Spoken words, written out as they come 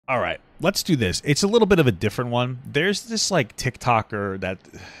All right, let's do this. It's a little bit of a different one. There's this like TikToker that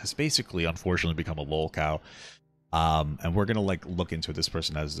has basically, unfortunately, become a Lolcow. And we're gonna like look into it. This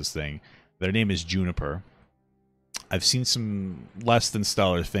person has this thing. Their name is Juniper. I've seen some less than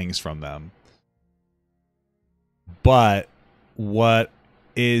stellar things from them. But what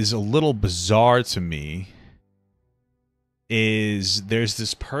is a little bizarre to me is there's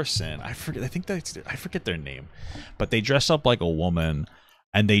this person, I forget their name, but they dress up like a woman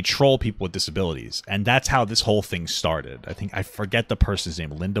and they troll people with disabilities. And that's how this whole thing started. I forget the person's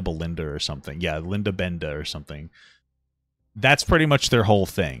name, Linda Belinda or something. Yeah, Linda Benda or something. That's pretty much their whole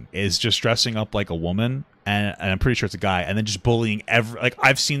thing, is just dressing up like a woman, and I'm pretty sure it's a guy, and then just bullying like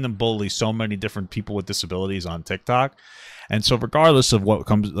I've seen them bully so many different people with disabilities on TikTok. And so regardless of what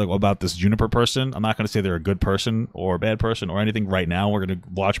comes like about this Juniper person, I'm not going to say they're a good person or a bad person or anything right now. We're going to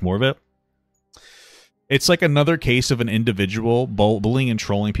watch more of it. It's like another case of an individual bullying and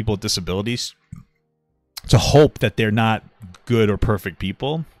trolling people with disabilities to hope that they're not good or perfect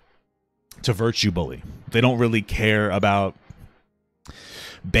people, to virtue bully. They don't really care about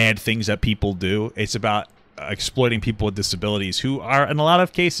bad things that people do. It's about exploiting people with disabilities who are, in a lot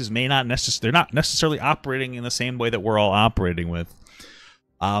of cases, they're not necessarily operating in the same way that we're all operating with.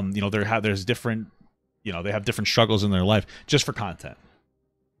 You know, there's different, you know, they have different struggles in their life just for content,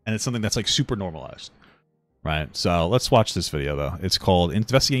 and it's something that's like super normalized, right? So let's watch this video though. It's called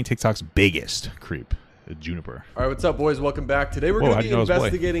 "Investigating TikTok's Biggest Creep." Juniper. All right, what's up, boys? Welcome back. Today we're going to be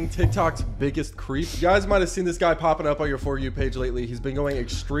investigating TikTok's biggest creep. You guys might have seen this guy popping up on your For You page lately. He's been going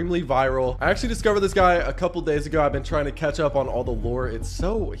extremely viral. I actually discovered this guy a couple days ago. I've been trying to catch up on all the lore. He's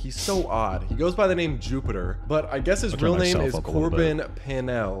so odd. He goes by the name Jupiter, but I guess his real name is Corbin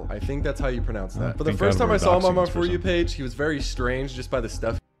Panel. I think that's how you pronounce that. But the first time I saw him on my For You page, he was very strange just by the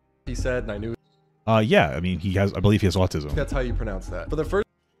stuff he said, and I knew. Yeah, I mean, I believe he has autism. That's how you pronounce that. For the first.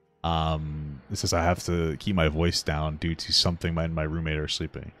 It says I have to keep my voice down due to something my roommate are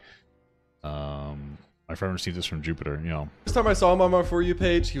sleeping. My friend received this from Jupiter, you know. First time I saw him on my For You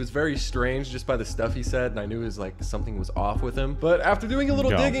page, he was very strange just by the stuff he said, and I knew it was like something was off with him. But after doing a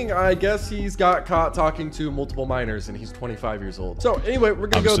little digging, I guess he's got caught talking to multiple minors, and he's 25 years old. So anyway, we're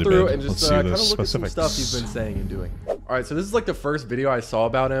gonna go through and just kind of look at some stuff he's been saying and doing. All right, so this is like the first video I saw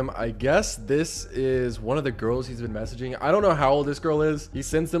about him. I guess this is one of the girls he's been messaging. I don't know how old this girl is. He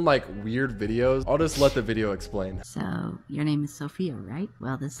sends them like weird videos. I'll just let the video explain. So your name is Sophia, right?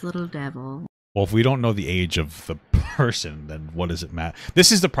 Well, this little devil. Well, if we don't know the age of the person, then what does it matter?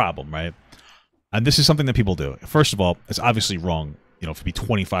 This is the problem, right? And this is something that people do. First of all, it's obviously wrong, you know, to be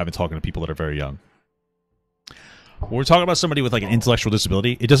 25 and talking to people that are very young. When we're talking about somebody with like an intellectual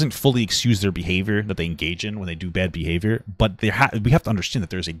disability, it doesn't fully excuse their behavior that they engage in when they do bad behavior, but we have to understand that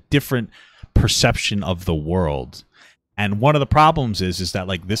there's a different perception of the world. And one of the problems is that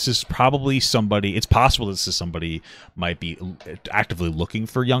like this is probably somebody, it's possible this is somebody might be actively looking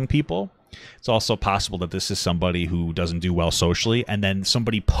for young people. It's also possible that this is somebody who doesn't do well socially, and then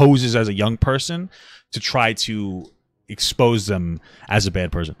somebody poses as a young person to try to expose them as a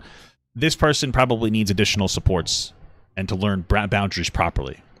bad person. This person probably needs additional supports and to learn boundaries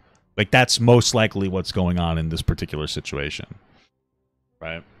properly. Like that's most likely what's going on in this particular situation,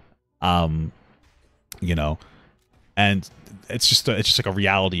 right? You know, and it's just like a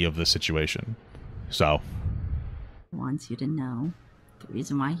reality of the situation. So wants you to know the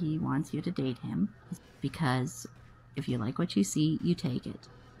reason why he wants you to date him is because if you like what you see, you take it.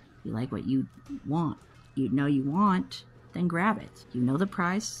 If you like what you want, then grab it. You know the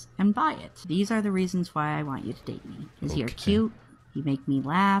price and buy it. These are the reasons why I want you to date me. Because you're cute, you make me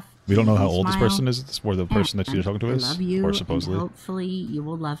laugh. We don't know how old this person is, or the person that you're talking to is, I love you, or supposedly. And hopefully you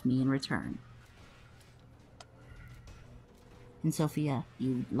will love me in return. And Sophia,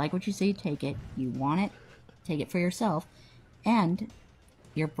 you like what you see, take it. You want it, take it for yourself. And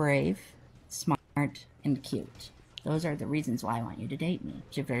you're brave, smart, and cute. Those are the reasons why I want you to date me.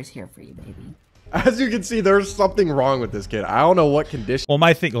 Jupiter's here for you, baby. As you can see, there's something wrong with this kid. I don't know what condition. Well,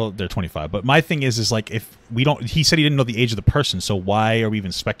 my thing, well, they're 25, but my thing is like if we don't, he said he didn't know the age of the person, so why are we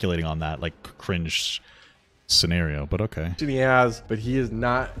even speculating on that like cringe scenario? But okay. He has, but he is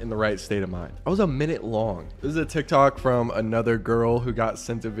not in the right state of mind. That was a minute long. This is a TikTok from another girl who got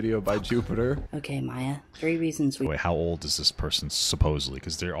sent a video by Jupiter. Okay, Maya, 3 reasons we... Wait, how old is this person supposedly?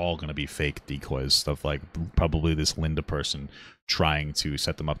 Because they're all going to be fake decoys, stuff like probably this Linda person trying to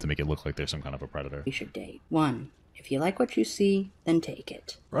set them up to make it look like they're some kind of a predator. We should date. 1, if you like what you see, then take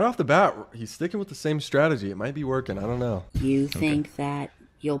it. Right off the bat, he's sticking with the same strategy. It might be working. I don't know. You think that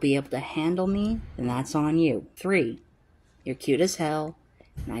you'll be able to handle me, then that's on you. 3, you're cute as hell,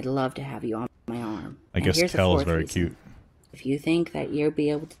 and I'd love to have you on my arm. I guess Tell is very cute. If you think that you'll be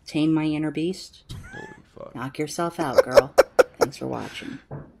able to tame my inner beast, Holy fuck. knock yourself out, girl. Thanks for watching.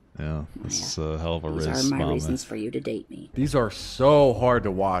 Yeah, this is a hell of a These risk. are my reasons for you to date me. These are so hard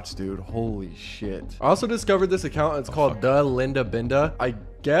to watch, dude. Holy shit. I also discovered this account. It's called The Linda Binda. I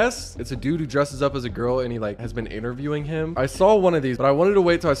guess it's a dude who dresses up as a girl and he like has been interviewing him. I saw one of these, but I wanted to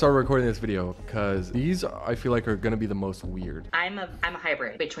wait till I started recording this video because these I feel like are gonna be the most weird. I'm a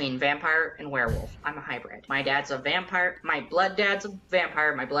hybrid between vampire and werewolf. I'm a hybrid. My dad's a vampire. My blood dad's a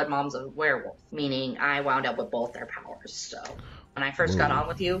vampire. My blood mom's a werewolf, meaning I wound up with both their powers. So when I first got on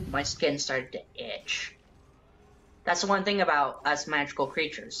with you, my skin started to itch. That's the one thing about us magical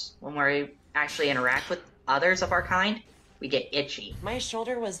creatures. When we actually interact with others of our kind, we get itchy. My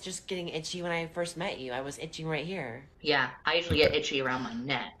shoulder was just getting itchy when I first met you. I was itching right here. Yeah, I usually get itchy around my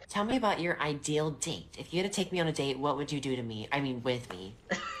neck. Tell me about your ideal date. If you had to take me on a date, what would you do to me? I mean, with me.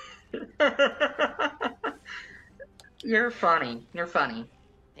 You're funny. You're funny.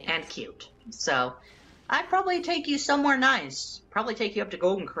 Thanks. And cute. So, I'd probably take you somewhere nice. Probably take you up to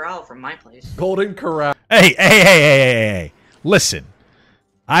Golden Corral from my place. Golden Corral. Hey. Listen,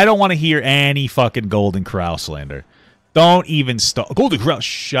 I don't want to hear any fucking Golden Corral slander. Don't even start. Golden Corral,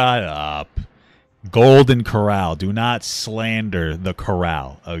 shut up. Golden Corral. Do not slander the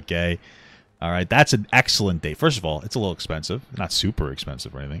corral, okay? All right, that's an excellent date. First of all, it's a little expensive. Not super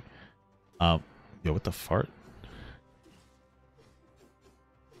expensive or anything. Yo, what the fart?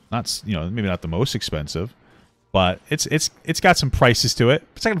 Not, you know, maybe not the most expensive, but it's got some prices to it.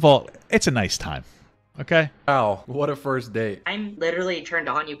 Second of all, it's a nice time. Okay. Wow, what a first date. I'm literally turned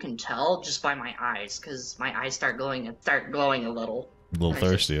on, you can tell, just by my eyes, because my eyes start glowing a little. A little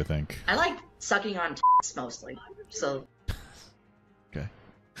thirsty, I think. I like sucking on tits mostly, so... Okay.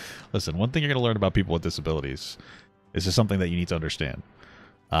 Listen, one thing you're going to learn about people with disabilities is just something that you need to understand.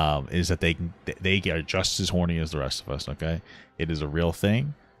 Is that they are just as horny as the rest of us, okay? It is a real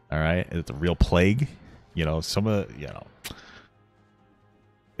thing, all right? It's a real plague. You know,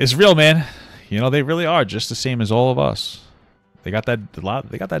 it's real, man. You know, they really are just the same as all of us. They got that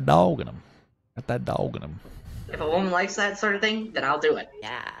dog in them. If a woman likes that sort of thing, then I'll do it.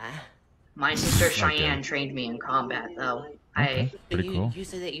 Yeah. My sister Cheyenne trained me in combat, though. Okay, pretty cool. You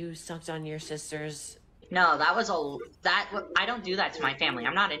said that you sucked on your sister's... No, I don't do that to my family.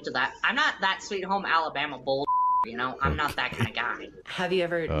 I'm not into that. I'm not that Sweet Home Alabama bull, you know? I'm not that kind of guy. Have you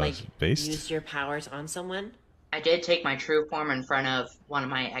ever, based? used your powers on someone? I did take my true form in front of one of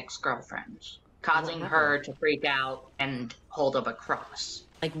my ex-girlfriends, causing her to freak out and hold up a cross.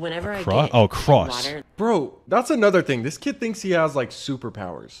 Like, whenever I cross? get Oh, cross. water, Bro, that's another thing. This kid thinks he has like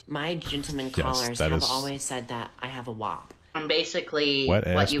superpowers. my gentleman Yes, callers that have is- always said that I have a wop. I'm basically Wet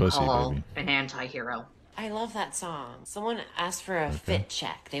ass what you pussy, call baby. an anti-hero. I love that song. Someone asked for a fit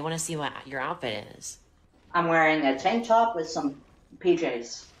check. They want to see what your outfit is. I'm wearing a tank top with some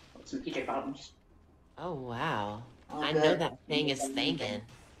PJs, with some PJ bottoms. Oh, wow. Oh, I good. know that thing is thinking.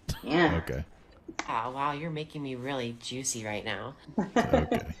 Yeah, Okay. Oh, wow, you're making me really juicy right now.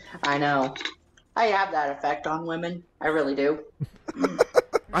 Okay. I know. I have that effect on women. I really do.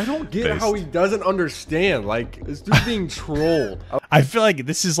 I don't get Based. how he doesn't understand. Like, this dude's being trolled. I feel like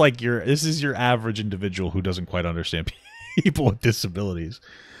this is your average individual who doesn't quite understand people with disabilities.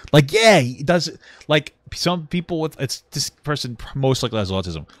 Like, yeah, he does. Like, some people with this person most likely has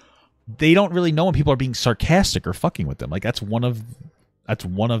autism. They don't really know when people are being sarcastic or fucking with them. Like, that's one of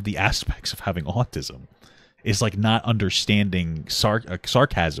the aspects of having autism, is like not understanding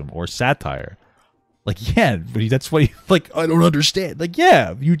sarcasm or satire. Like, yeah, but that's what like, I don't understand. Like,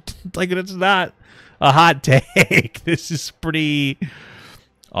 yeah, you like, it's not a hot take. This is pretty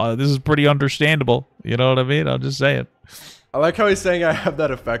understandable. You know what I mean? I'm just saying. I like how he's saying I have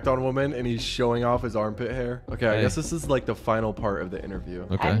that effect on women and he's showing off his armpit hair. Okay, I Hey. guess this is like the final part of the interview.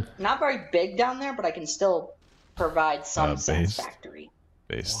 Okay. I'm not very big down there, but I can still provide some Based. satisfactory.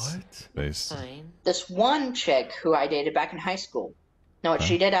 Based. What? Based. Fine. This one chick who I dated back in high school. Know what Okay.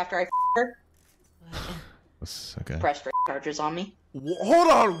 she did after I her? Okay. Pressed charges on me.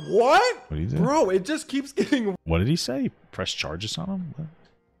 Hold on, what? What did he do? Bro, it just keeps getting... What did he say? Press charges on him? What?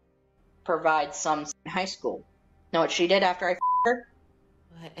 Provide some in high school. Know what she did after I her?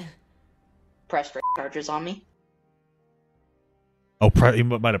 What? Pressed charges on me. Oh, he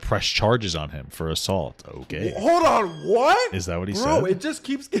might have pressed charges on him for assault. Okay. Hold on, what? Is that what he Bro, said? it just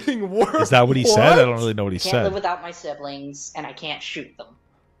keeps getting worse. Is that what he said? I don't really know what he Can't live said. without my siblings, and I can't shoot them.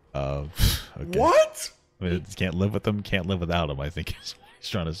 Okay. What? I mean, can't live with them, can't live without them, I think is what he's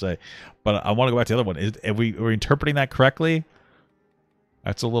trying to say. But I want to go back to the other one. Are we interpreting that correctly?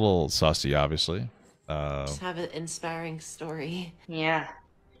 That's a little sussy, obviously. Just have an inspiring story. Yeah.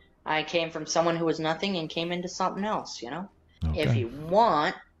 I came from someone who was nothing and came into something else, you know? Okay. If you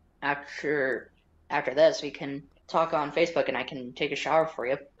want, after this, we can talk on Facebook and I can take a shower for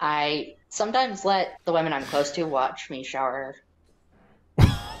you. I sometimes let the women I'm close to watch me shower.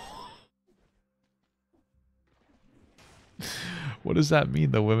 What does that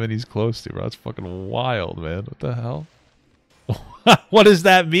mean, the women he's close to, bro? That's fucking wild, man. What the hell? What does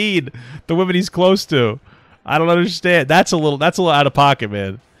that mean? The women he's close to? I don't understand. That's a little out of pocket,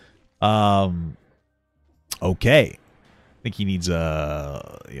 man. Okay. I think he needs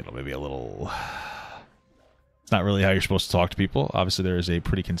maybe a little. It's not really how you're supposed to talk to people. Obviously, there is a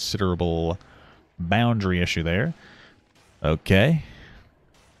pretty considerable boundary issue there. Okay.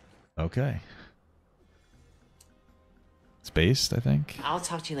 Okay. Spaced, I think. I'll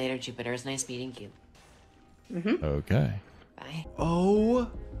talk to you later, Jupiter. It's nice meeting you. Okay. Bye. Oh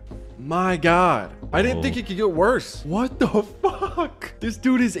my god. I didn't think it could get worse. What the fuck? This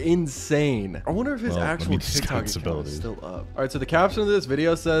dude is insane. I wonder if his actual TikTok account is still up. All right, so the caption of this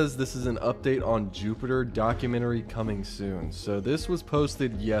video says this is an update on Jupiter documentary coming soon. So this was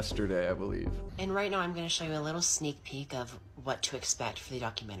posted yesterday, I believe. And right now I'm going to show you a little sneak peek of what to expect for the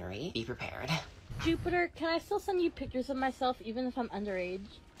documentary. Be prepared. Jupiter, can I still send you pictures of myself even if I'm underage?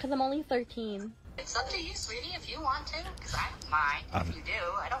 Because I'm only 13. It's up to you, sweetie, if you want to. Because I don't mind. If you do,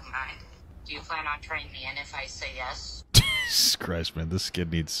 I don't mind. Do you plan on turning me in if I say yes? Jesus Christ, man, this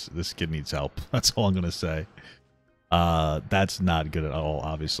kid needs help. That's all I'm gonna say. That's not good at all,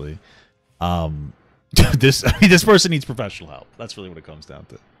 obviously. This person needs professional help. That's really what it comes down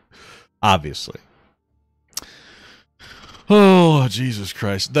to. Obviously. Oh, Jesus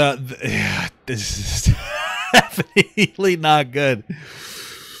Christ. This is definitely not good.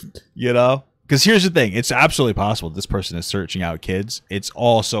 You know? Because here's the thing. It's absolutely possible this person is searching out kids. It's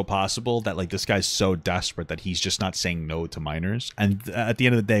also possible that, like, this guy's so desperate that he's just not saying no to minors. And at the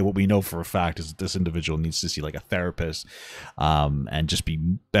end of the day, what we know for a fact is that this individual needs to see, like, a therapist and just be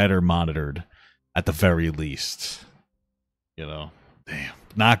better monitored at the very least. You know? Damn.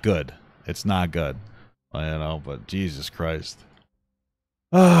 Not good. It's not good. You know, but Jesus Christ.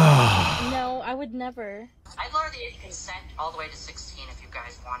 No, I would never. I'd lower the age of consent all the way to 16 if you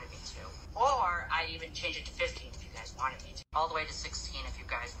guys wanted me to. Or I'd even change it to 15 if you guys wanted me to. All the way to 16 if you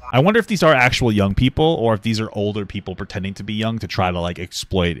guys wanted. I wonder if these are actual young people or if these are older people pretending to be young to try to, like,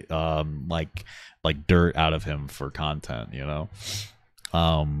 exploit like dirt out of him for content, you know?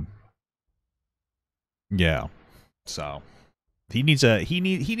 Yeah. So he needs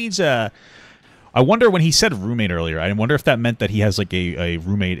a I wonder, when he said roommate earlier, I wonder if that meant that he has, like, a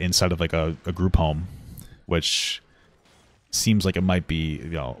roommate inside of, like, a group home, which seems like it might be, you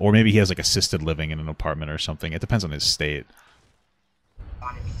know, or maybe he has, like, assisted living in an apartment or something. It depends on his state.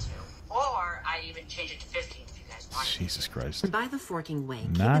 Wanted me to. Or I'd even change it to 15 if you guys wanted. Jesus Christ. By the forking way,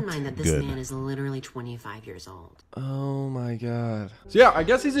 Not keep in mind that this good. man is literally 25 years old. Oh my god. So yeah, I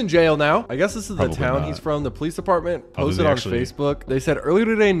guess he's in jail now. I guess this is Probably the town not. he's from. The police department Oh, did posted they on actually- Facebook. They said earlier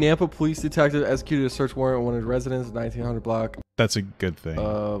today, Nampa police detective executed a search warrant on one of the residents, 1900 block That's a good thing.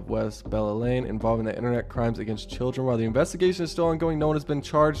 of West Bella Lane, involving the internet crimes against children. While the investigation is still ongoing, no one has been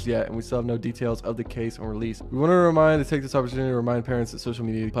charged yet, and we still have no details of the case on release. We want to take this opportunity to remind parents that social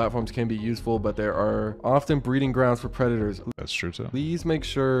media platforms can be useful, but there are often breeding grounds for predators. That's true, too. Please make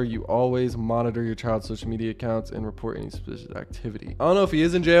sure you always monitor your child's social media accounts and report any suspicious activity. I don't know if he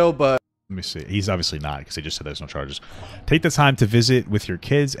is in jail, but Let me see. He's obviously not, because they just said there's no charges. Take the time to visit with your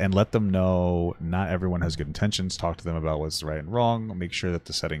kids and let them know not everyone has good intentions. Talk to them about what's right and wrong. Make sure that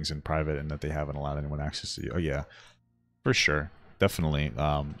the settings in private and that they haven't allowed anyone access to you. Oh, yeah. For sure. Definitely.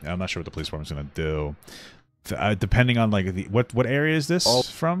 I'm not sure what the police department's going to do. Depending on, like, what area is this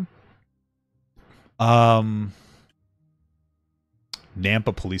from? Nampa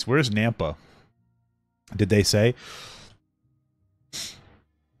police. Where's Nampa? Did they say?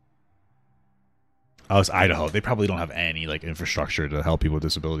 Oh, it's Idaho. They probably don't have any, like, infrastructure to help people with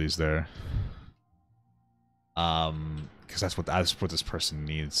disabilities there. Because that's what this person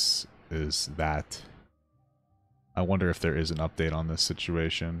needs, is that. I wonder if there is an update on this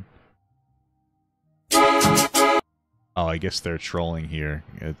situation. Oh, I guess they're trolling here.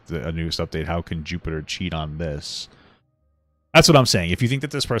 A news update. How can Jupiter cheat on this? That's what I'm saying. If you think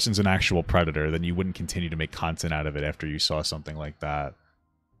that this person's an actual predator, then you wouldn't continue to make content out of it after you saw something like that.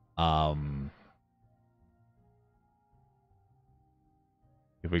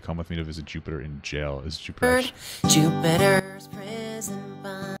 If we come with me to visit Jupiter in jail, is Jupiter Jupiter's prison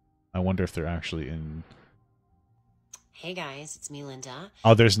bus. I wonder if they're actually in. Hey guys, it's me, Linda.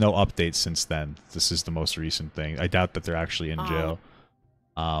 Oh, there's no updates since then. This is the most recent thing. I doubt that they're actually in jail.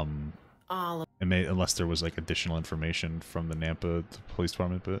 All It may, unless there was like additional information from the Nampa police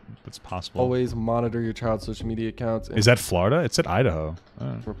department, but it's possible. Always monitor your child's social media accounts. And Is that Florida? It said Idaho.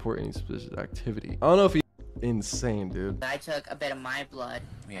 Oh. report any suspicious activity. I don't know if he's insane, dude. I took a bit of my blood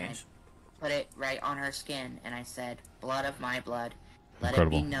and put it right on her skin, and I said, blood of my blood, let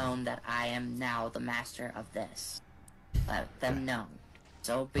Incredible. it be known that I am now the master of this. Let them know.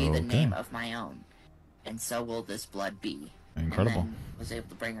 So be the name of my own, and so will this blood be. Incredible. And then was able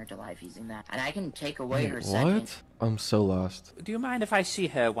to bring her to life using that. And I can take away her second. What? I'm so lost. Do you mind if I see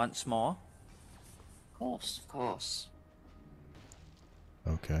her once more? Of course, of course.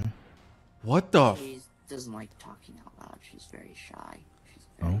 Okay. What the? She doesn't like talking out loud. She's very shy. She's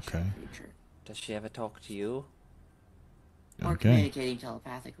a very Okay. shy creature. Does she ever talk to you? We're Okay. communicating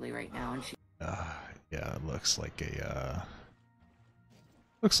telepathically right now, and she. Yeah, it looks like a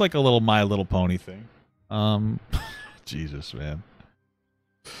looks like a little My Little Pony thing. Jesus, man.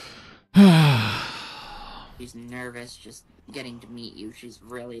 She's nervous just getting to meet you. She's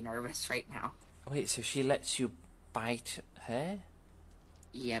really nervous right now. Wait, so she lets you bite her?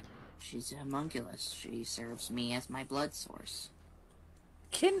 Yep, she's a homunculus. She serves me as my blood source.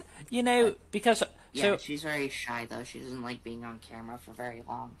 You know, because... Yeah, so, she's very shy, though. She doesn't like being on camera for very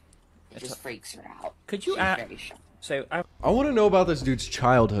long. It just freaks her out. Could you She's very shy. So, I want to know about this dude's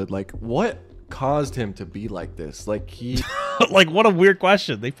childhood. Like, what caused him to be like this? Like, he... Like, what a weird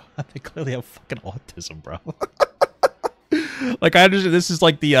question. They clearly have fucking autism, bro. Like, I understand this is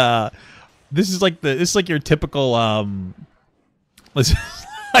like the this is like your typical this is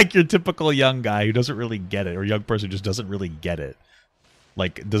like your typical young guy who doesn't really get it, or young person who just doesn't really get it.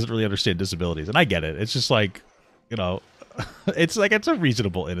 Like, doesn't really understand disabilities. And I get it. It's just like, you know, it's like, it's a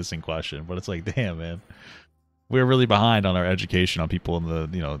reasonable, innocent question, but it's like, damn, man, we're really behind on our education on people in the,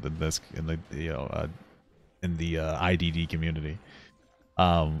 you know, in the IDD community.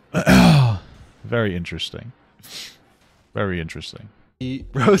 Very interesting. Very interesting.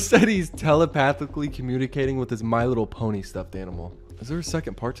 Bro said he's telepathically communicating with his My Little Pony stuffed animal. Is there a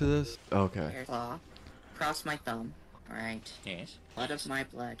second part to this? Okay. Here's claw. Cross my thumb. Alright. yes. Blood of my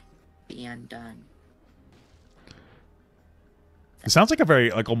blood. Be undone. It sounds like a very,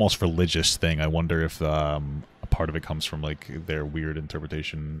 like, almost religious thing. I wonder if a part of it comes from, like, their weird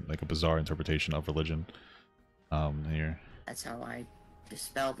interpretation, like a bizarre interpretation of religion. Here. That's how I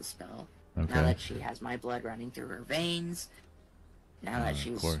dispel the spell. Okay. Now that she has my blood running through her veins. Now that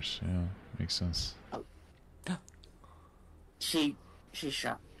she's... Of course, yeah, makes sense. She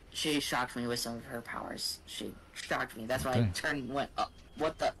shocked me with some of her powers. She shocked me. That's why Okay. I turned and went, oh,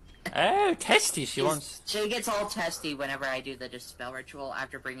 what the... Oh, testy, she wants... She gets all testy whenever I do the dispel ritual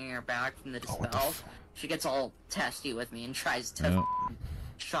after bringing her back from the dispel. She gets all testy with me and tries to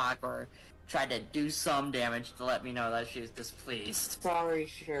shock or try to do some damage to let me know that she's displeased. Sorry,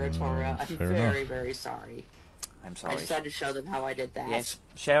 Shiratora. I'm fair very, enough. very sorry. I'm I sorry. just had to show them how I did that. Yes,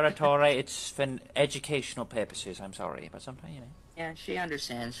 Sheratora, it's for educational purposes, I'm sorry, but sometimes, you know. Yeah, she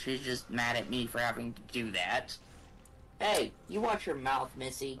understands. She's just mad at me for having to do that. Hey, you watch your mouth,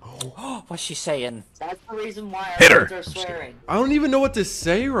 Missy. What's she saying? That's the reason why Hit our her! kids are swearing. I don't even know what to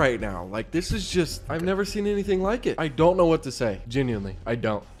say right now. Like, this is just... I've never seen anything like it. I don't know what to say. Genuinely. I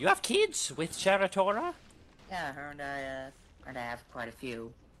don't. You have kids with Sheratora? Yeah, her and I have quite a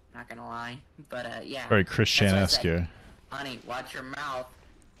few. Not gonna lie, but yeah. Very That's Christian-esque what I said. here. Honey, watch your mouth.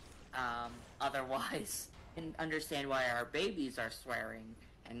 Otherwise, you can understand why our babies are swearing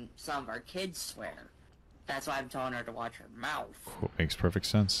and some of our kids swear. That's why I'm telling her to watch her mouth. Makes perfect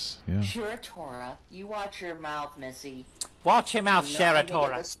sense. Yeah. Shiratora, you watch your mouth, Missy. Watch your mouth, You know how to get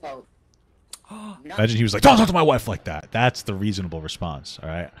Sheratora. the smoke. Imagine he was like, "Don't talk to my wife like that." That's the reasonable response. All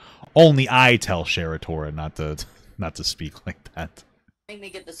right. Only I tell Sheratora not to speak like that. Make me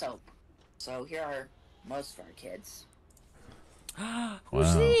get the soap. So here are most of our kids. Who's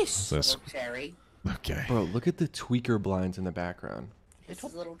Wow. this? This- Little cherry. Okay. Bro, look at the tweaker blinds in the background. This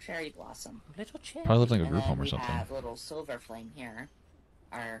is little cherry blossom. Little cherry. Probably lived like a And group then home or we something. have little silver flame here.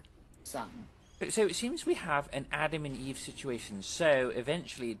 Our son. So it seems we have an Adam and Eve situation. So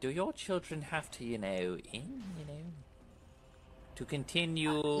eventually, do your children have to, to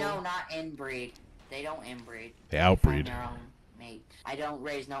continue? No, not inbreed. They don't inbreed. They find outbreed. their own mate. I don't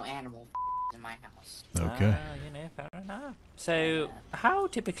raise no animal in my house. Okay. Fair enough. So, how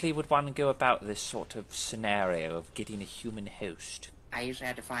typically would one go about this sort of scenario of getting a human host? I usually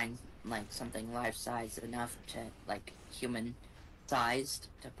have to find like something life-sized enough to like human-sized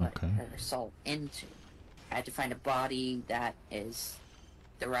to put Okay. her soul into. I had to find a body that is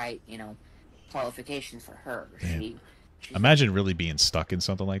the right, qualification for her. Damn. Imagine really being stuck in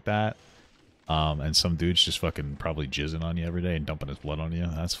something like that. And some dude's just fucking probably jizzing on you every day and dumping his blood on you.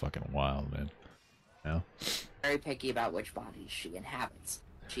 That's fucking wild, man. Yeah. Very picky about which bodies she inhabits.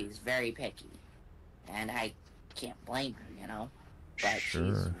 She's very picky, and I can't blame her, you know. But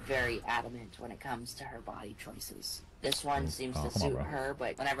she's very adamant when it comes to her body choices. This one seems to suit her,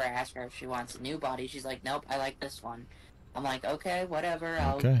 but whenever I ask her if she wants a new body, she's like, "Nope, I like this one." I'm like, "Okay, whatever.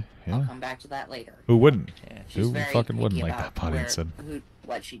 I'll come back to that later." Who wouldn't? Yeah, Who fucking wouldn't like that body?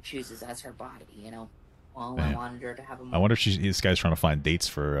 What she chooses as her body, you know. Well, I wanted her to have a. I wonder if this guy's trying to find dates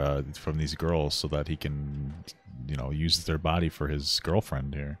for from these girls so that he can, you know, use their body for his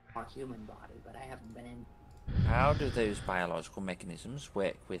girlfriend here. More human body, but I haven't been in. How do those biological mechanisms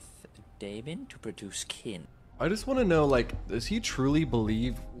work with Damon to produce kin? I just want to know, like, does he truly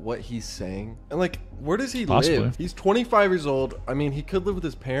believe what he's saying? And, like, where does he live? He's 25 years old. I mean, he could live with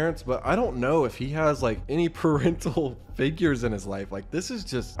his parents, but I don't know if he has, like, any parental figures in his life. Like, this is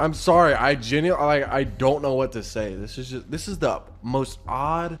just, I'm sorry. I genuinely, I don't know what to say. This is the most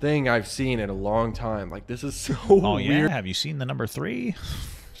odd thing I've seen in a long time. Like, this is so weird. Have you seen the number 3?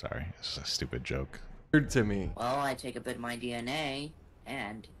 Sorry, it's a stupid joke. Weird to me. Well, I take a bit of my DNA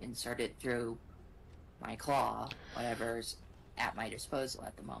and insert it through my claw, whatever's at my disposal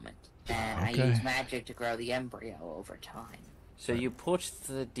at the moment. And I use magic to grow the embryo over time. So you put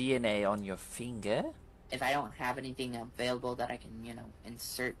the DNA on your finger? If I don't have anything available that I can, you know,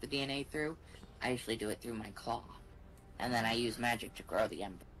 insert the DNA through, I usually do it through my claw. And then I use magic to grow the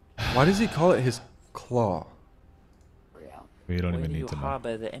embryo. Why does he call it his claw? We don't even Where need do you to know.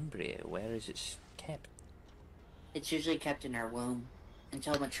 harbor the embryo? Where is it kept? It's usually kept in her womb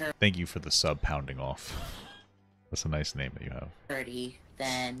until mature. Thank you for the sub pounding off. That's a nice name that you have.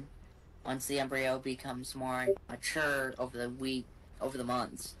 Then, once the embryo becomes more mature over the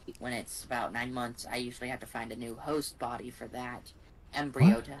months, when it's about 9 months, I usually have to find a new host body for that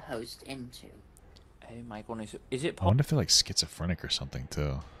embryo to host into. Oh my goodness, is it I wonder if they're like schizophrenic or something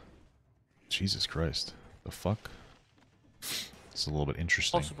too. Jesus Christ. The fuck? It's a little bit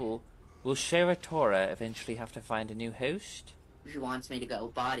interesting. possible? Will Shara Tora eventually have to find a new host? She wants me to go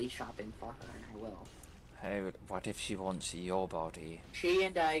body shopping for her, and I will. Oh, what if she wants your body? She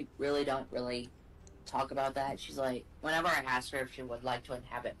and I don't really talk about that. She's like, whenever I ask her if she would like to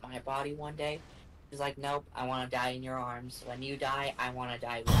inhabit my body one day, she's like, nope, I want to die in your arms. When you die, I want to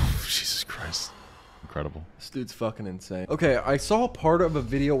die with you. Jesus Christ. Incredible. This dude's fucking insane. Okay, I saw part of a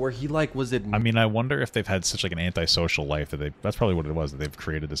video where he, like, was it... I mean, I wonder if they've had such like an antisocial life that that's probably what it was, that they've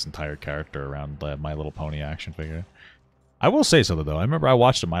created this entire character around My Little Pony action figure. I will say something though. I remember I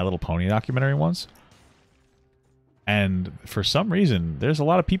watched a My Little Pony documentary once, and for some reason, there's a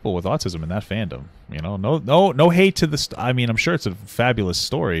lot of people with autism in that fandom. You know, no hate to this. I mean, I'm sure it's a fabulous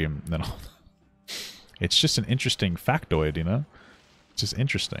story. And it's just an interesting factoid. You know, it's just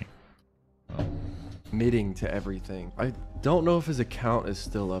interesting. Admitting to everything. I don't know if his account is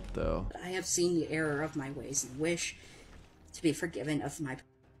still up though. I have seen the error of my ways and wish to be forgiven of my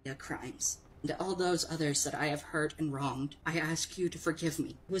crimes. And all those others that I have hurt and wronged, I ask you to forgive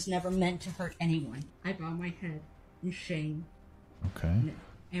me. It was never meant to hurt anyone. I bow my head in shame. Okay. And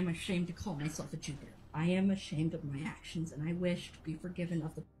I am ashamed to call myself a Jupiter. I am ashamed of my actions, and I wish to be forgiven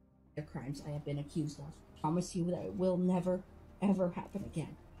of the crimes I have been accused of. I promise you that it will never, ever happen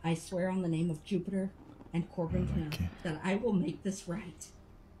again. I swear on the name of Jupiter and Corbin Camp that I will make this right.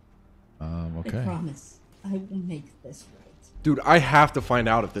 Okay. I promise. I will make this right. Dude, I have to find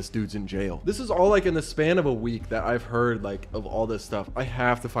out if this dude's in jail. This is all like in the span of a week that I've heard like of all this stuff. I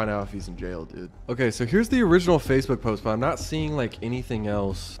have to find out if he's in jail, dude. Okay, so here's the original Facebook post, but I'm not seeing like anything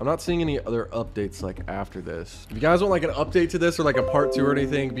else. I'm not seeing any other updates like after this. If you guys want like an update to this or like a part 2 or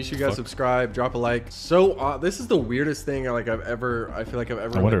anything, be sure you guys subscribe, drop a like. So this is the weirdest thing I feel like I've ever I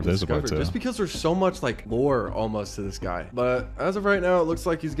wonder if there's a part 2. Just because there's so much like lore almost to this guy. But as of right now, it looks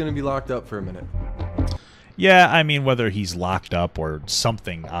like he's gonna be locked up for a minute. Yeah, I mean, whether he's locked up or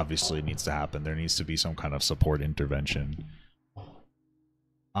something obviously needs to happen. There needs to be some kind of support intervention.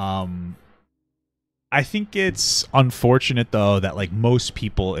 I think it's unfortunate though that like most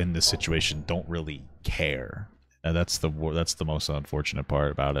people in this situation don't really care. And that's the most unfortunate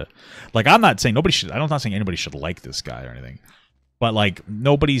part about it. Like, I'm not saying I'm not saying anybody should like this guy or anything. But like,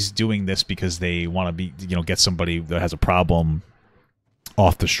 nobody's doing this because they want to be, you know, get somebody that has a problem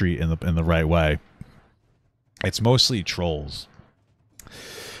off the street in the right way. It's mostly trolls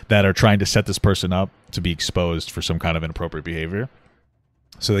that are trying to set this person up to be exposed for some kind of inappropriate behavior.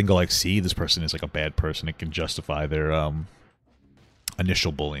 So they can go like, see, this person is like a bad person. It can justify their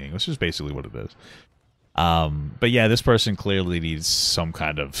initial bullying, which is basically what it is. But yeah, this person clearly needs some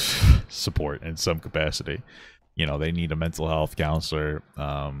kind of support in some capacity. You know, they need a mental health counselor.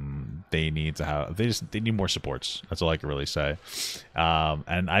 they need to have. They need more supports. That's all I can really say.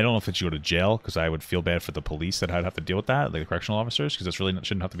 And I don't know if it should go to jail, because I would feel bad for the police that I'd have to deal with that, like the correctional officers, because it's really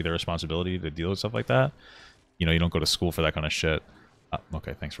shouldn't have to be their responsibility to deal with stuff like that. You know, you don't go to school for that kind of shit.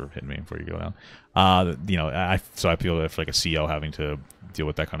 Okay, thanks for hitting me before you go down. You know, I feel that for like a CO having to deal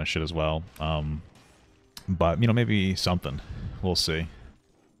with that kind of shit as well. But you know, maybe something. We'll see.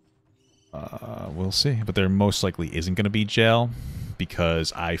 We'll see. But there most likely isn't going to be jail,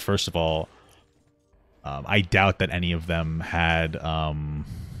 because first of all, I doubt that any of them had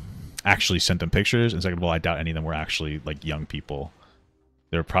actually sent them pictures, and second of all, I doubt any of them were actually like young people.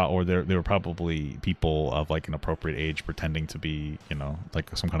 They were probably people of like an appropriate age pretending to be, you know,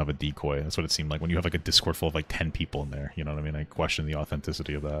 like some kind of a decoy. That's what it seemed like when you have like a Discord full of like 10 people in there. You know what I mean? I question the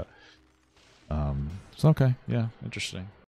authenticity of that. So okay, yeah, interesting.